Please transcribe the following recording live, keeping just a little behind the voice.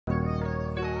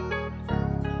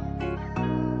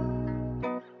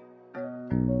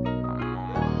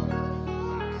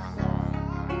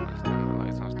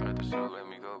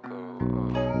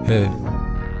Hey.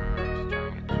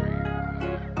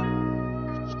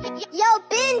 Yo,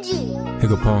 Benji. Hit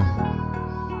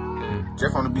Capone.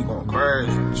 Jeff on the beat going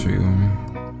crazy. Treat with me.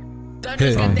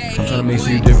 Hey, I'm tryna make sure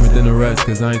you different than the rest,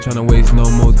 cause I ain't tryna waste no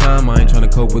more time. I ain't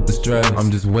tryna cope with the stress.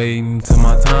 I'm just waiting till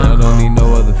my time. I don't need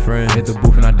no other friend. Hit the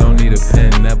booth and I don't need a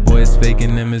pen. That boy is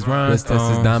faking them his rhymes. Let's test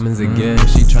his diamonds again.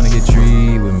 She tryna get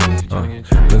treated with me.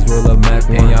 Let's roll up Mac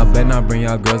 1. And y'all better not bring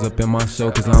y'all girls up in my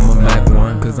show, cause I'm a Mac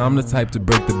 1. Cause I'm the type to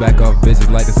break the back off bitches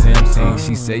like a Samsung.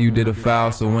 She say you did a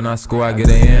foul, so when I score I get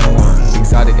an N1.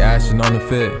 Exotic action on the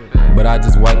fit, but I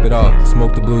just wipe it off.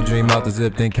 Smoke the blue dream out the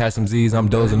zip, then catch some Z's, I'm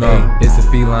dozing off. It's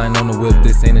a feline on the whip,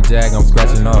 this ain't a jag, I'm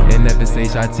scratching off. And if it's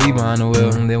HIT behind the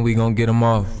wheel, then we gon' get them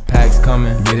off. Packs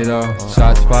coming, get it off.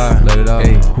 Shots fired, let it off.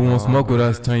 Hey, who won't smoke with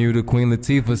us? Turn you to Queen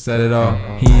Latifah, set it off.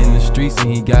 He in the streets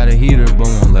and he got a heater, but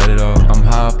won't let it off. I'm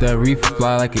high off that reefer,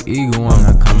 fly like an eagle, I'm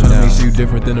not coming down. Tryna make sure you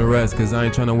different than the rest, cause I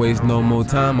ain't tryna waste no more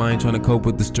time. I ain't tryna cope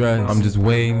with the stress. I'm just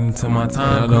waiting till my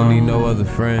time. I don't need no other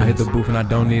friend. I hit the booth and I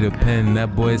don't need a pen.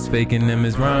 That boy is faking them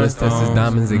his rhymes. Let's test his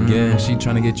diamonds again. She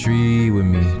tryna get treated with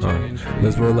me.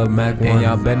 Let's roll up Mac 1. And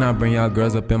y'all better not bring y'all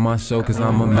girls up in my show, cause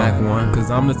I'm a Mac 1. Cause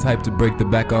I'm the type to break the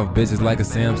back off bitches like a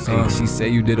Samsung. She say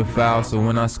you did a foul, so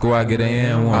when I score I get an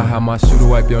N1. I have my shooter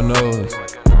wipe your nose.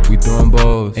 We throwing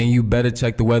bows. And you better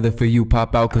check the weather for you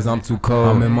pop out, cause I'm too cold.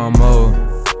 I'm in my mode,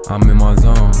 I'm in my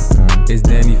zone. It's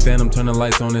Danny Phantom, turn the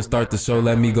lights on and start the show,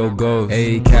 let me go ghost.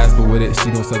 Ayy, Casper with it, she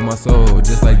gon' suck my soul,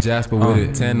 just like Jasper with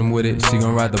it. Tandem with it, she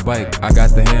gon' ride the bike, I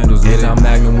got the handles with it. I'm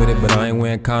Magnum with it, but I ain't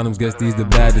wearing condoms, guess these the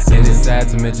bad decisions. It's sad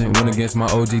to mention, went against my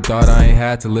OG, thought I ain't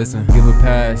had to listen. Give a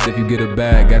pass, if you get a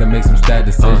bag, gotta make some stat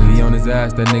decisions. He on his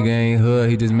ass, that nigga ain't hood,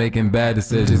 he just making bad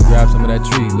decisions. Just grab some of that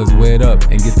tree, let's weigh it up,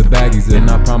 and get the baggies in.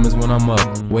 And I promise when I'm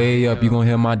up, way up, you gon'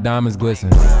 hear my diamonds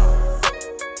glisten.